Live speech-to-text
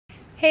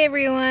Hey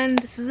everyone,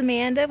 this is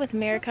Amanda with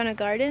Americana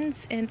Gardens,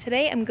 and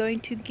today I'm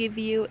going to give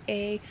you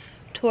a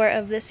tour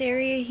of this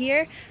area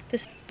here.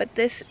 This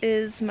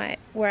is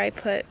where I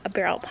put a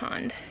barrel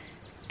pond,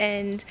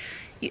 and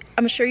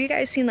I'm sure you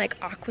guys seen like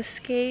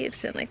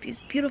aquascapes and like these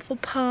beautiful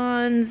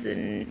ponds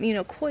and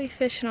koi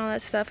fish and all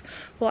that stuff.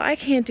 Well, I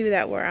can't do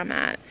that where I'm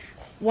at.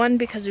 One,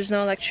 because there's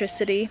no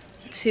electricity.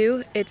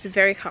 Two, it's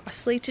very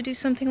costly to do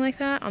something like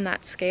that on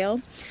that scale.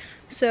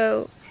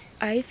 So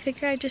I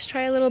figured I'd just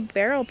try a little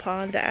barrel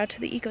pond to add to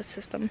the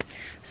ecosystem.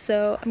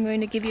 So I'm going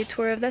to give you a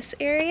tour of this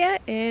area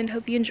and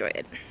hope you enjoy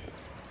it.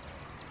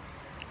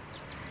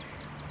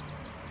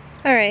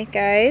 Alright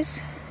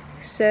guys,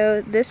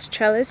 so this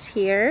trellis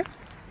here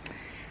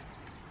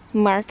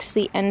marks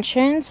the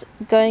entrance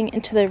going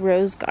into the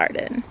rose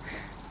garden.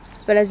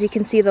 But as you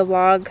can see, the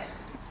log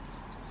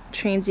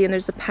trains you and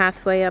there's a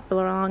pathway up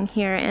along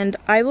here, and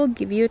I will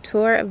give you a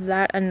tour of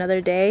that another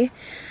day,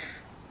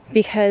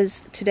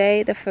 because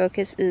today the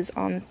focus is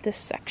on this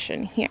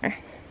section here.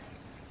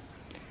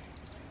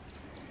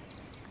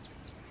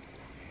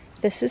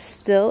 This is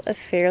still a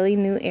fairly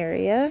new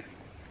area.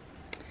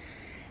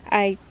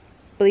 I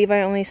believe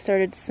I only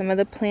started some of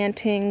the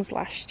plantings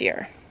last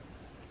year.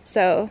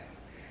 So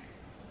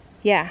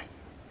yeah,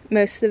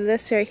 most of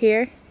this right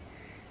here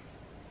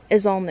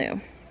is all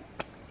new.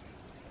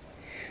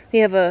 We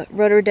have a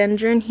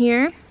rhododendron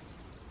here.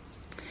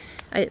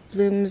 It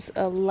blooms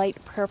a light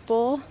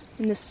purple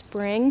in the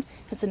spring.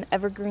 It's an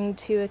evergreen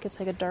too. It gets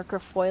like a darker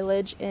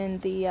foliage in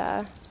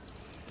the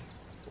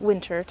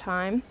winter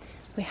time.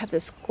 We have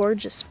this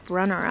gorgeous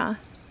brunnera.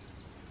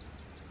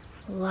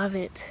 Love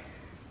it.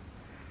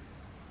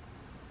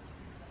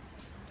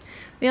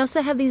 We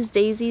also have these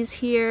daisies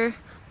here.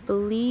 I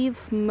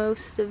believe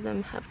most of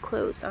them have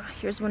closed. Ah,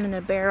 here's one in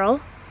a barrel.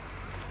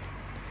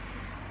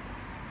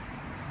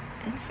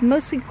 It's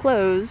mostly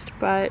closed,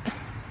 but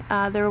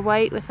they're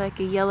white with like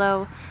a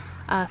yellow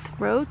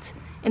throat,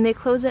 and they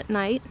close at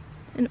night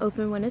and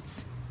open when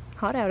it's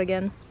hot out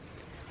again.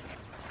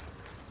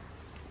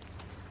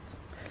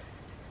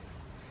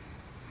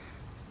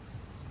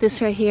 This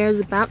right here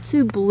is about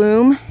to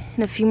bloom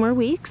in a few more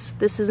weeks.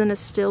 This is an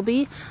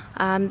astilbe.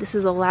 This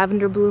is a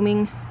lavender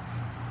blooming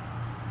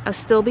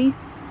astilbe.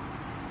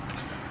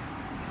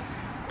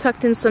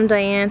 Tucked in some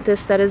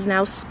dianthus that is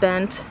now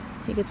spent.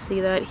 You can see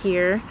that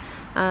here.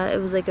 It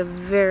was like a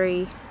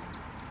very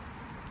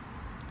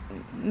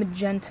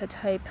magenta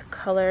type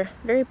color,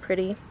 very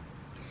pretty,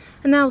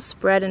 and that'll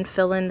spread and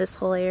fill in this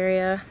whole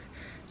area.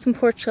 Some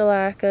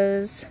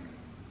portulacas,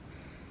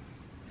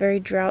 very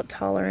drought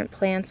tolerant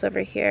plants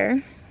over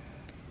here.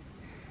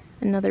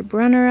 Another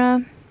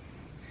brunnera,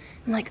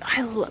 and like,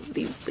 I love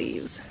these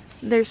leaves.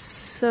 They're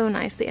so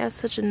nice. They add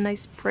such a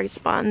nice bright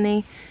spot,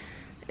 and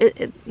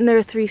they're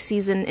a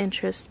 3-season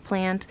interest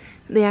plant.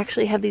 They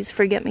actually have these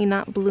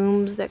forget-me-not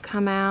blooms that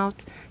come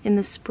out in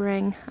the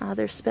spring.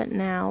 They're spent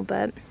now,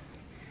 but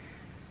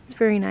it's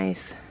very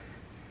nice.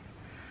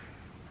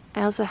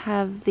 I also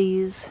have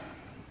these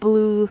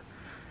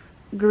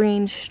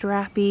blue-green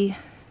strappy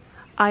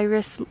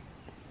iris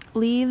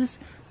leaves.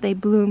 They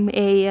bloom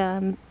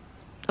a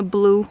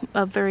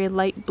very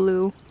light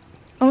blue,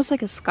 almost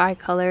like a sky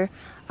color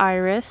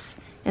iris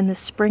in the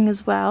spring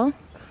as well.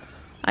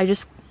 I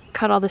just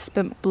cut all the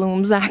spent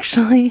blooms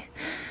actually.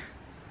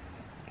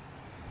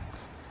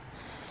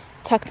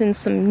 Tucked in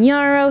some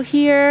yarrow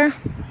here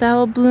that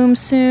will bloom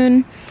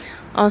soon.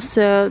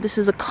 Also, this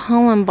is a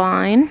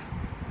columbine.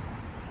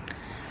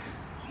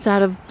 It's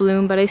out of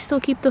bloom, but I still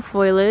keep the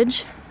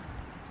foliage.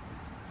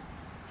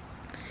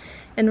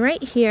 And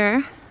right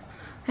here,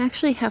 I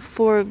actually have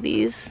 4 of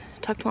these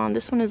tucked on.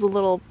 This one is a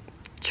little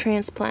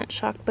transplant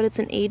shocked, but it's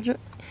an angel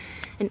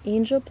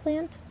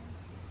plant.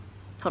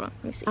 Hold on,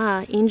 let me see.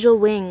 Ah, angel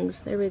wings.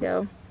 There we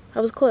go.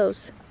 I was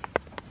close.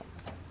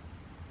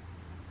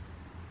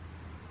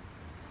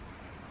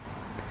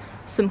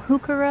 Some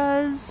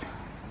heucheras.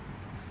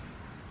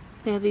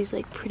 They have these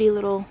like pretty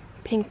little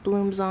pink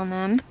blooms on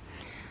them. And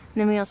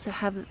then we also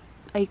have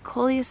a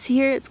coleus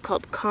here. It's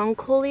called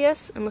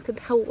concoleus, and look at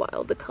how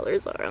wild the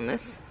colors are on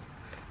this.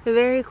 They're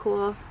very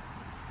cool.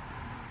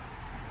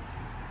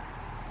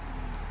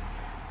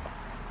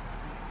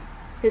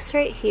 This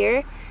right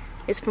here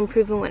is from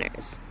Proven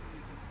Winners.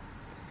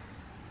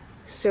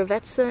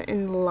 Cervetza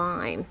and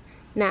lime.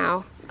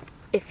 Now,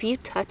 if you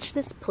touch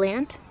this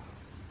plant,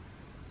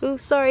 ooh,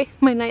 sorry,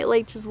 my night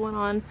light just went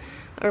on,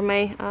 or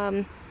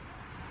my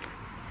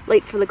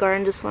light for the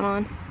garden just went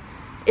on.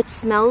 It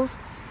smells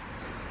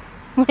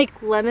like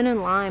lemon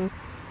and lime.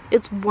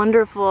 It's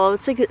wonderful.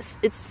 It's like it's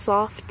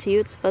soft too.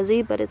 It's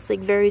fuzzy, but it's like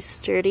very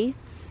sturdy.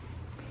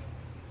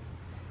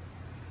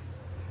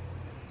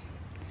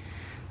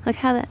 Look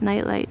how that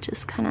night light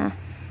just kind of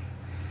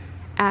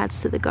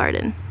adds to the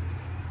garden.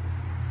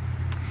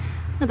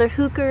 Another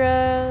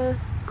heuchera,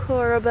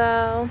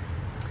 corabelle.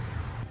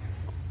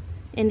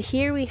 And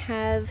here we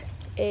have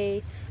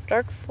a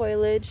dark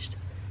foliaged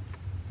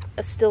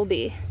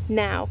astilbe.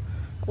 Now,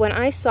 when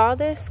I saw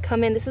this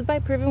come in, this is by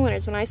Proven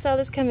Winners, when I saw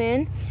this come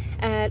in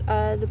at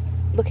the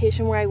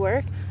location where I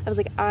work, I was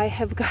like, I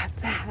have got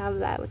to have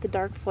that with the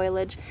dark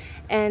foliage.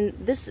 And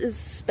this is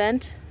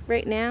spent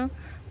right now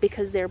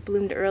because they're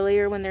bloomed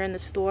earlier when they're in the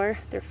store.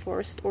 They're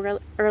forced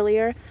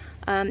earlier.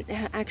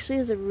 It actually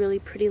is a really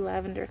pretty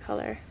lavender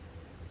color.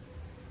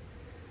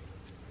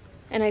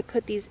 And I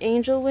put these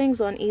angel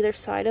wings on either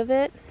side of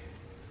it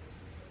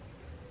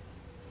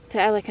to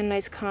add like a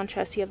nice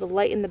contrast. You have the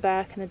light in the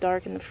back and the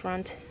dark in the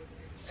front.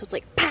 So it's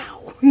like,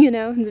 pow! You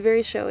know, it's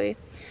very showy.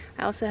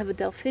 I also have a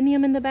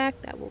delphinium in the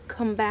back that will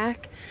come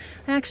back.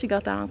 I actually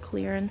got that on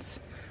clearance.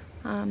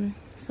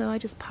 So I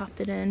just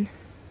popped it in.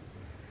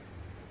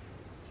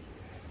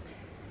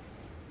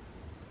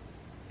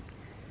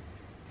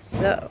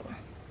 So.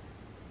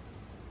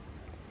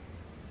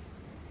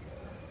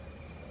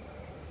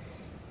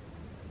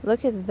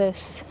 Look at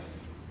this.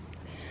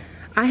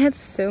 I had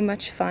so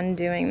much fun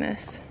doing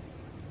this.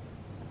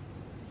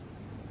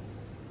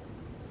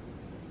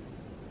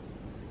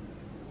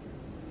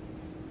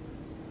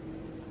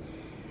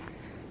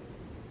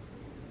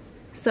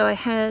 So I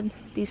had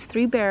these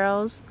 3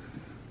 barrels.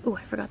 Oh,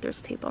 I forgot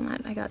there's tape on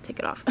that. I gotta take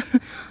it off.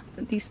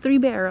 These 3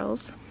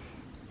 barrels.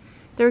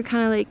 They were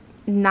kind of like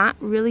not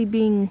really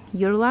being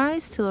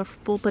utilized to their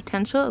full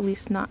potential, at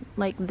least not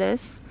like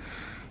this.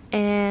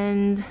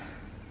 And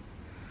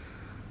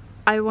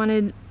I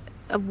wanted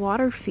a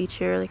water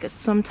feature, like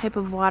some type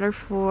of water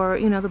for,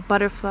 you know, the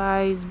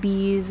butterflies,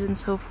 bees, and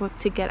so forth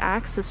to get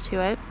access to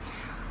it.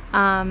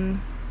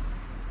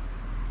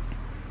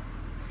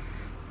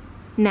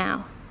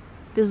 Now,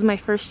 this is my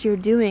first year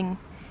doing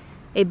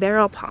a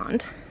barrel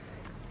pond,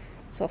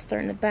 so I'll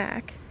start in the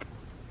back.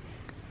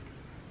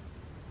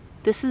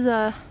 This is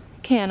a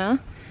canna.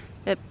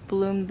 It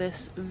bloomed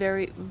this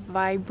very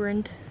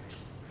vibrant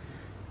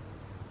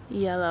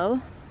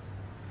yellow,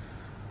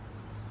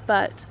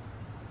 but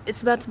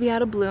it's about to be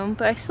out of bloom,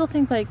 but I still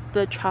think like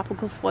the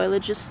tropical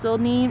foliage is still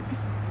neat.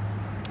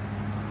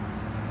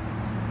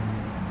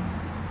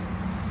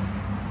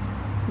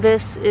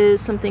 This is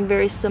something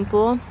very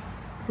simple.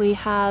 We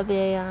have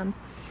a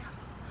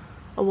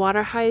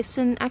water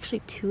hyacinth,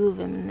 actually 2 of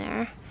them in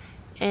there,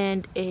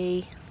 and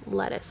a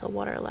lettuce, a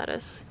water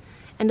lettuce,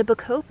 and a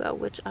bacopa,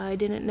 which I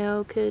didn't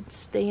know could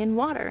stay in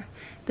water.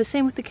 The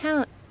same with the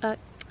canna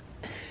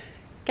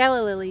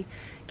lily,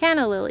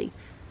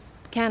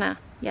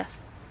 yes.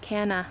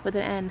 Canna with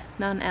an N,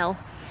 not an L.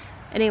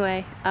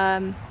 Anyway,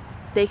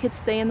 they could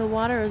stay in the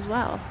water as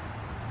well.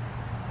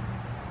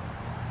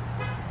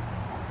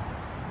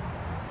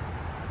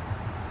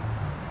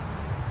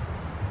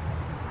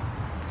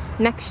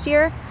 Next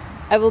year,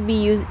 I will be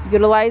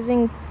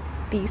utilizing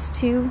these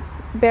 2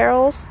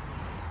 barrels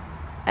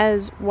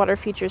as water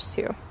features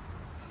too.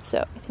 So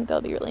I think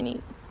that'll be really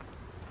neat.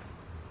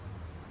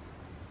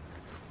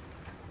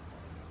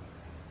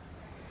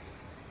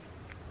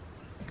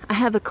 I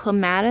have a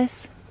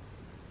clematis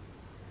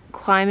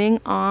climbing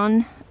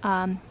on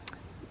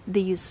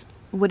these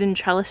wooden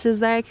trellises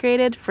that I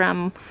created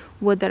from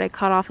wood that I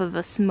cut off of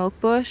a smoke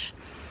bush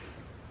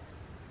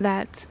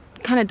that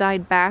kind of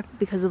died back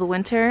because of the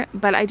winter,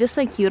 but I just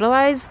like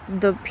utilized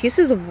the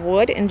pieces of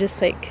wood and just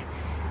like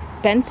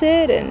bent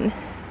it and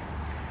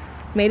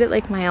made it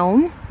like my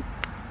own.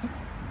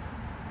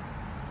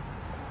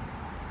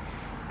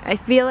 I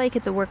feel like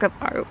it's a work of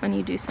art when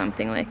you do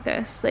something like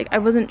this. Like, I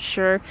wasn't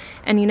sure,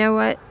 and you know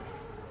what?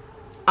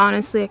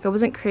 Honestly, like, I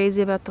wasn't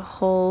crazy about the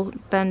whole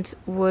bent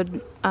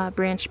wood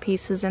branch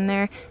pieces in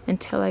there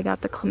until I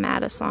got the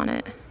clematis on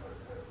it.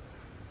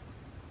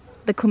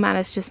 The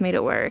clematis just made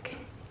it work,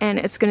 and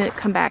it's gonna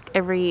come back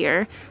every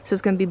year, so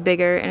it's gonna be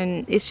bigger,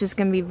 and it's just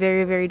gonna be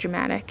very, very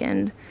dramatic,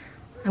 and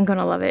I'm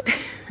gonna love it.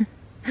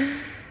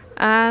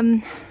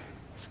 Some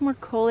more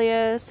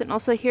coleus, and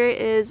also here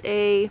is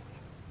a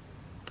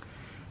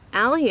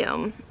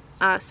allium,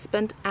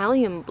 spent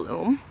allium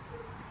bloom.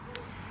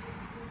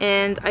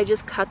 And I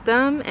just cut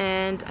them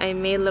and I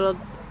made little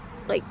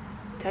like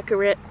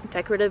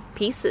decorative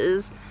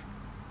pieces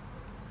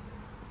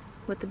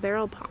with the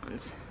barrel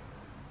ponds.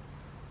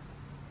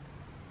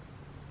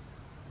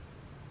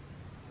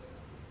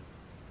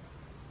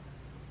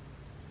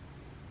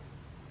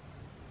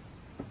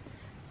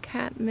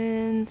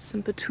 Catmint,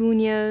 some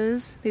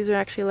petunias. These are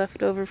actually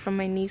left over from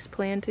my niece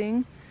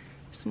planting.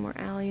 Some more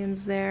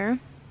alliums there.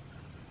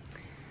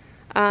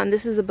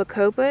 This is a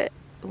bacopa.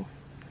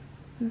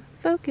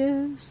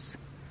 Focus.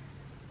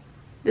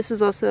 This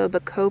is also a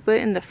bacopa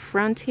in the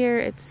front here.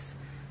 It's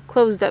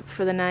closed up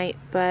for the night,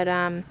 but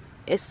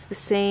it's the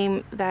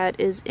same that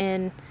is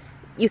in,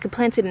 you could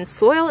plant it in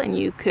soil and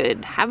you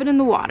could have it in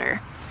the water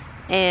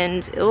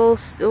and it'll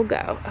still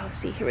go. Oh,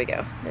 see, here we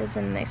go. There's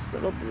a nice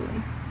little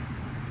bloom.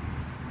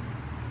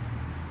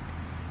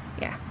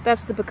 Yeah,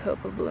 that's the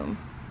bacopa bloom.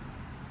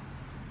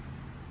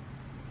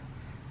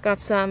 Got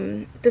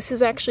some, this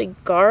is actually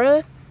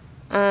Gara.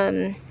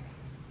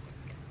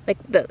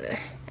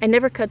 I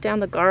never cut down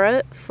the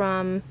Gara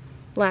from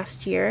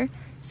last year,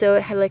 so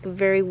it had like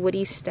very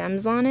woody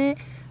stems on it,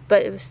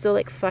 but it was still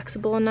like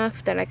flexible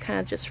enough that I kind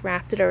of just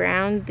wrapped it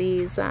around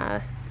these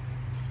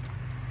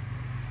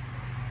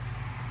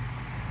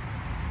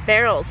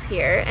barrels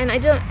here, and I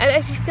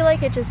actually feel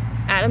like it just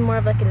added more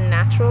of like a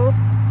natural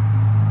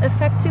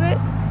effect to it.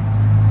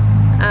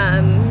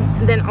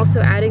 Then also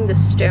adding the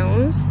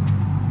stones.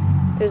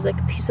 There's like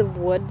a piece of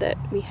wood that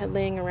we had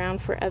laying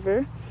around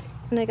forever,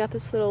 and I got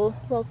this little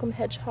welcome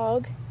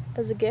hedgehog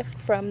as a gift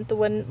from the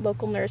one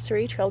local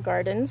nursery, Trail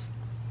Gardens.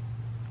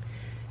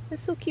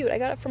 It's so cute. I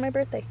got it for my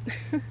birthday.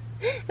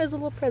 It was a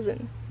little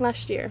present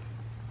last year.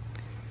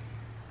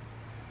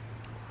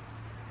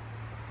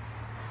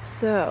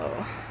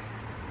 So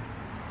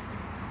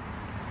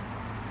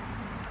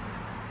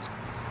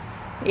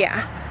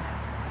yeah,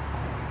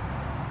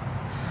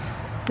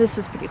 this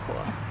is pretty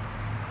cool.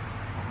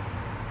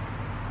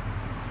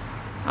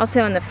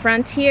 Also in the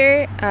front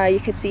here, you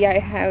can see I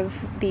have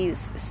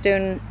these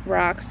stone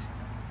rocks.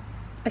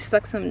 I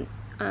stuck some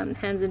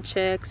hens and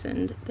chicks,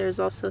 and there's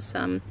also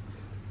some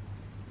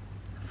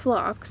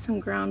phlox, some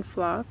ground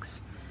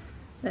phlox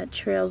that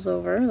trails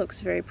over. It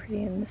looks very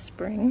pretty in the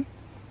spring.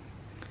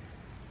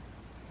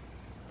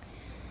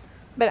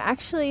 But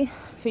actually,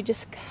 if we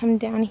just come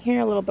down here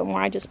a little bit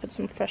more, I just put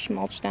some fresh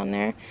mulch down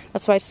there.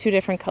 That's why it's two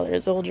different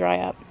colors. It will dry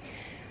up.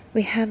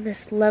 We have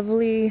this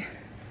lovely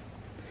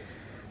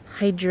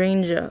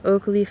hydrangea,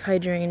 oak leaf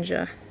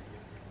hydrangea.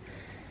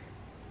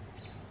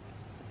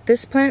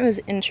 This plant was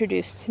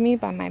introduced to me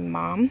by my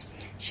mom.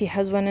 She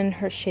has one in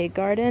her shade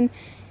garden,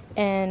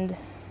 and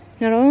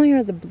not only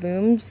are the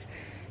blooms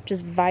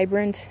just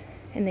vibrant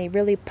and they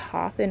really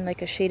pop in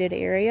like a shaded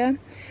area,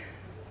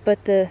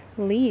 but the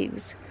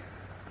leaves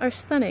are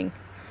stunning.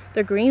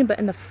 They're green, but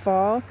in the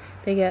fall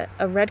they get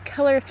a red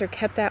color if they're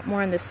kept out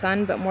more in the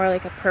sun, but more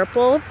like a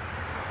purple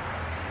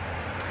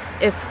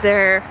if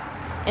they're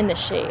in the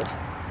shade.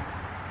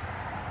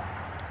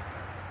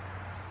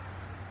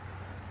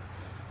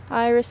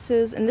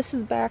 Irises, and this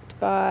is backed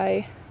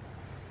by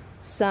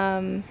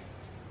some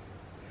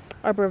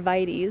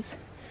arborvitaes.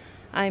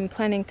 I'm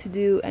planning to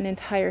do an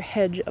entire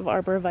hedge of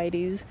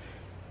arborvitaes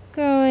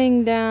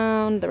going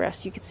down the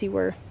rest. You can see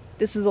where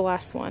this is the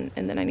last one,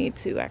 and then I need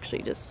to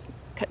actually just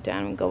cut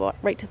down and go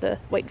right to the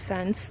white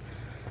fence.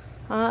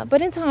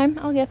 But in time,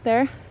 I'll get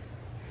there.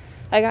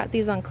 I got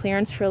these on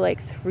clearance for like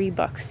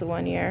 $3 the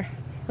one year.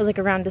 It was like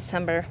around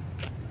December,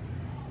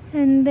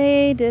 and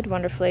they did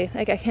wonderfully.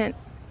 Like, I can't.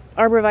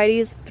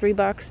 Arborvitaes,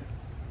 $3.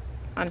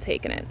 I'm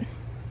taking it.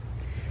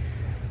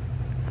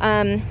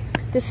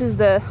 This is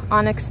the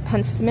onyx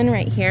penstemon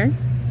right here.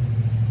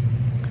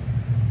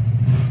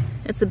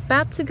 It's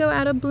about to go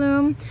out of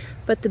bloom,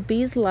 but the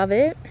bees love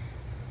it.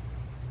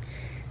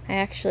 I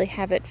actually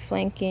have it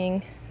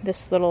flanking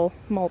this little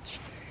mulch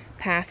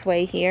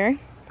pathway here.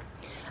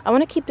 I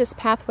want to keep this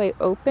pathway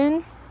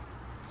open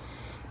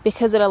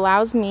because it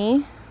allows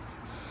me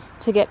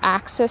to get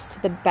access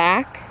to the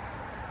back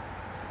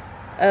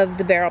of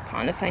the barrel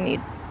pond if I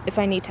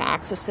need to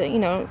access it, you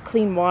know,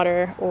 clean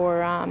water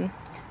or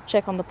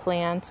check on the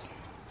plants.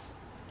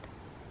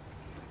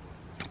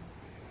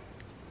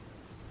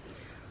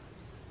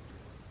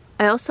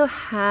 I also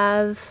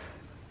have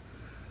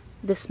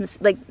this,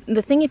 like,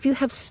 the thing, if you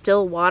have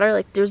still water,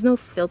 like, there's no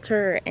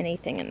filter or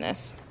anything in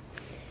this.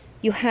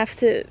 You have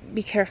to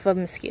be careful of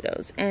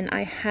mosquitoes, and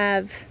I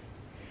have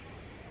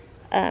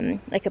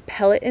like a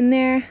pellet in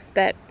there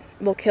that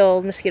will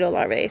kill mosquito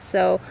larvae.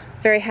 So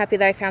very happy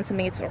that I found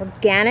something that's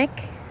organic.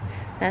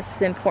 That's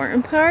the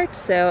important part.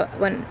 So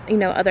when, you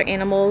know, other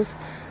animals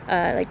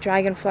like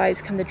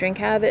dragonflies come to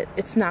drink out of it,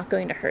 it's not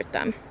going to hurt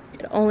them.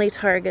 It only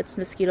targets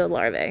mosquito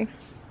larvae.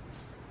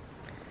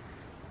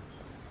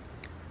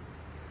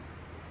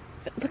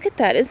 But look at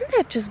that. Isn't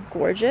that just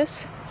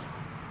gorgeous?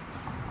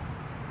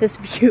 This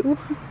view.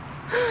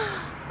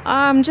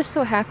 I'm just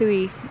so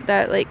happy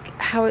that, like,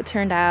 how it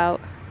turned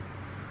out.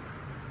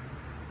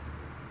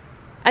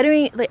 I don't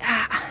even, like,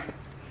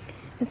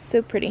 it's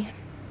so pretty.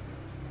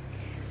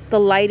 The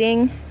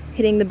lighting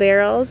hitting the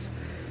barrels,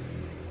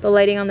 the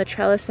lighting on the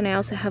trellis, and I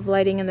also have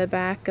lighting in the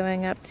back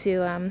going up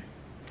to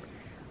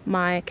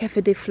my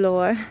Café de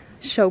Flore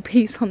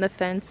showpiece on the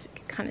fence.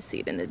 You can kind of see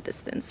it in the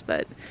distance,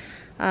 but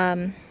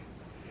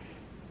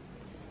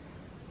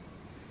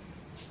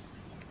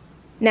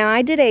now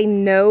I did a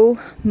no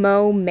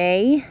mow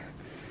May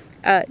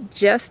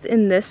just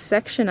in this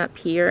section up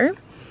here.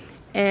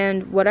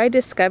 And what I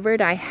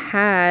discovered I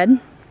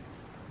had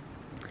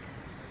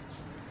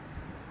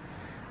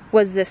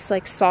was this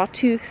like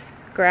sawtooth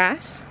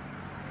grass.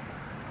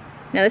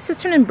 Now this is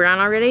turning brown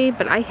already,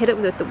 but I hit it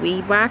with the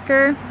weed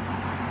whacker.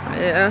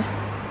 Yeah,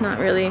 not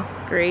really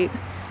great.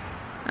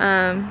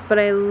 But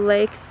I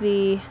like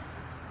the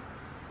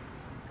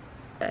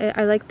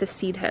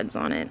seed heads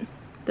on it.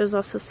 There's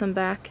also some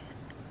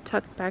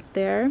tucked back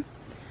there.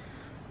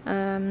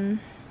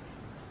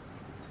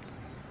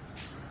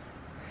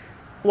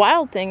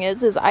 Wild thing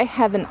is I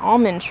have an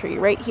almond tree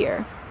right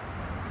here,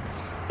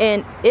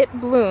 and it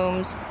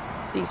blooms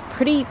these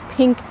pretty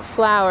pink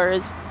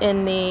flowers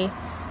in the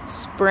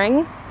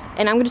spring,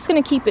 and I'm just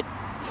gonna keep it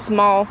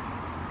small,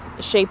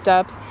 shaped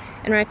up,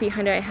 and right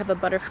behind it I have a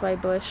butterfly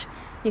bush.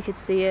 You can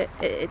see it.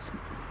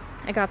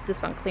 I got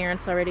this on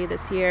clearance already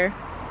this year.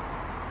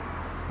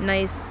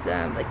 Nice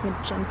like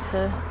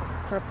magenta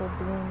purple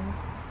blooms.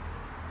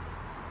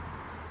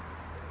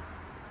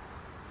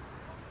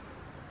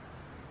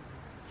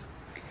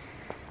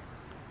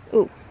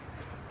 Ooh,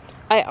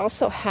 I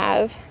also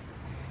have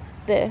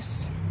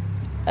this,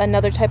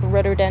 another type of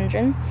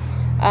rhododendron.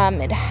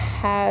 It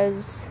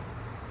has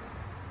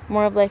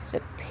more of like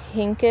the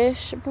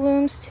pinkish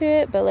blooms to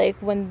it, but like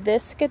when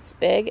this gets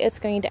big, it's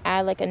going to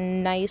add like a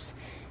nice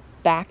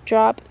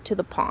backdrop to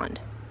the pond,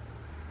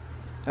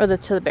 or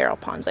to the barrel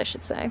ponds, I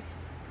should say.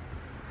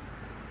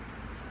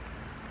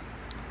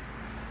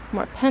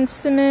 More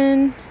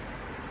penstemon.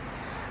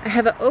 I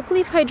have an oak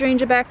leaf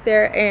hydrangea back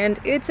there, and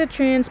it's a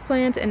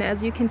transplant, and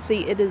as you can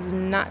see, it is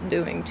not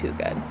doing too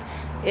good.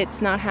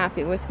 It's not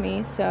happy with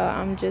me, so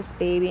I'm just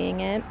babying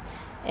it,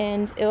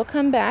 and it'll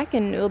come back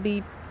and it'll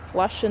be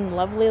flush and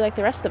lovely like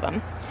the rest of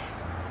them.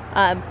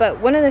 But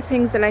one of the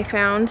things that I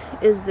found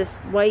is this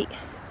white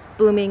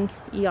blooming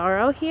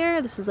yarrow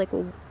here. This is like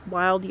a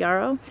wild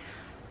yarrow,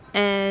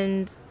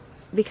 and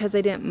because I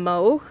didn't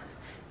mow,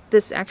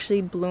 this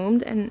actually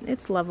bloomed and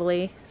it's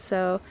lovely.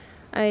 So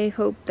I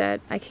hope that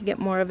I can get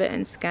more of it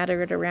and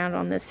scatter it around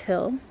on this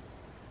hill.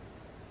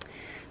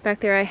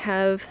 Back there I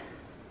have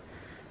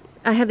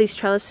these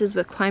trellises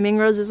with climbing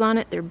roses on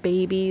it. They're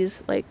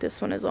babies. Like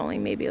this one is only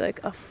maybe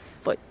like 1.5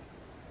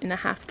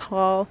 feet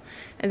tall.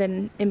 And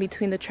then in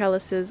between the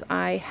trellises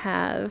I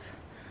have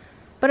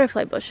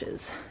butterfly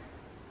bushes.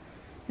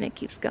 And it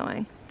keeps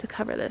going to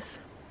cover this.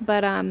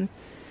 But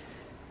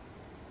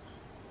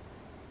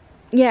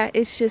yeah,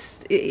 it's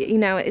just, you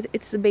know,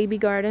 it's a baby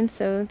garden,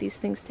 so these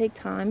things take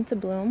time to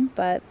bloom,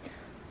 but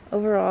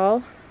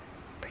overall,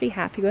 pretty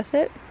happy with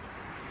it.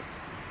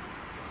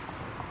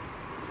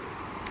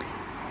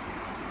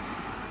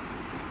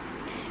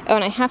 Oh,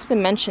 and I have to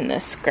mention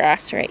this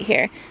grass right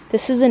here.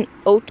 This is an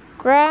oat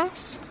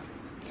grass.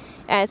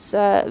 It's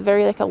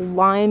very like a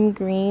lime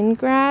green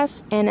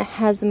grass, and it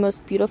has the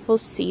most beautiful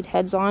seed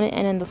heads on it,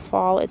 and in the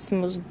fall, it's the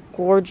most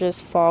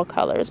gorgeous fall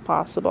colors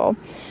possible.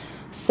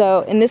 So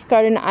in this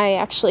garden I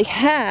actually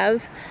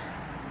have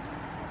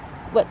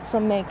what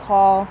some may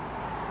call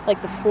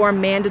like the 4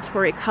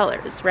 mandatory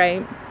colors,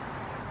 right?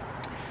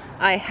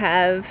 I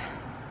have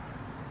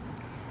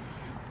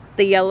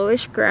the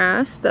yellowish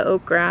grass, the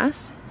oak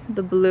grass,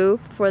 the blue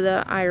for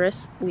the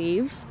iris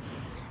leaves,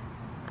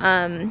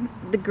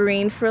 the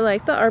green for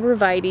like the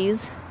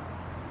arborvitaes,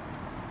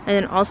 and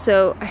then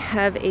also I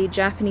have a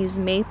Japanese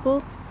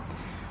maple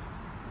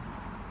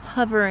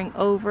hovering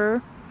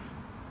over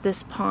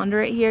this pond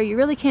right here. You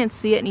really can't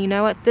see it, and you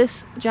know what?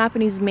 This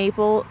Japanese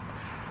maple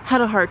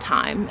had a hard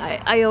time.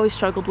 I always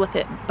struggled with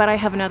it, but I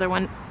have another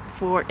one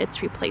for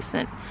its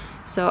replacement.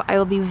 So I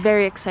will be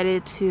very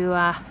excited to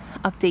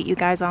update you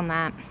guys on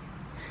that.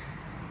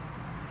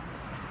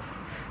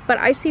 But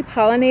I see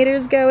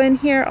pollinators go in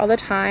here all the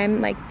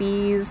time, like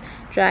bees,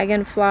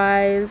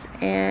 dragonflies,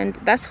 and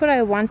that's what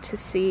I want to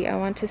see. I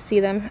want to see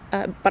them,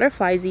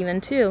 butterflies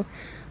even too,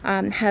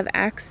 have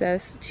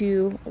access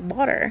to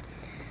water.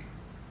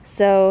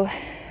 So,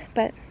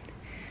 but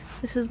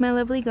this is my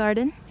lovely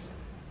garden,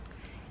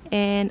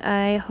 and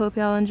I hope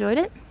y'all enjoyed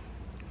it.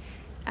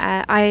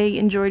 I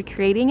enjoyed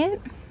creating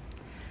it.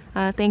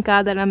 Thank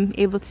God that I'm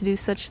able to do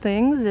such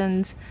things,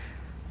 and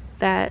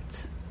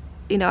that,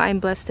 you know, I'm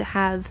blessed to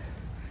have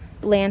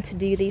land to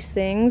do these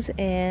things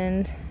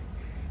and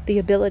the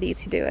ability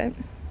to do it.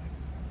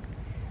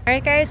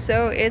 Alright guys,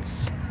 so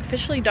it's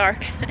officially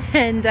dark,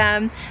 and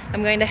I'm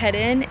going to head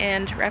in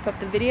and wrap up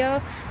the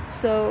video.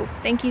 So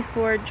thank you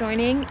for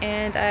joining,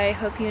 and I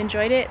hope you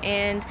enjoyed it,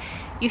 and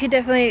you could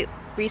definitely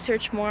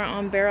research more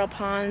on barrel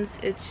ponds.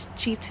 It's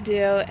cheap to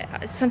do.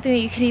 It's something that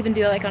you can even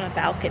do like on a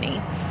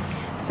balcony.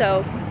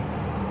 So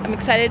I'm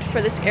excited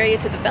for this area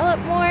to develop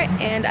more,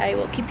 and I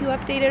will keep you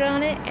updated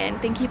on it. And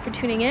thank you for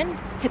tuning in.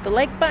 Hit the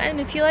like button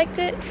if you liked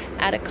it,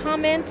 add a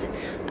comment,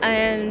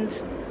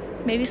 and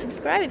maybe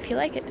subscribe if you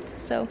like it.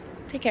 So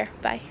take care.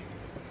 Bye.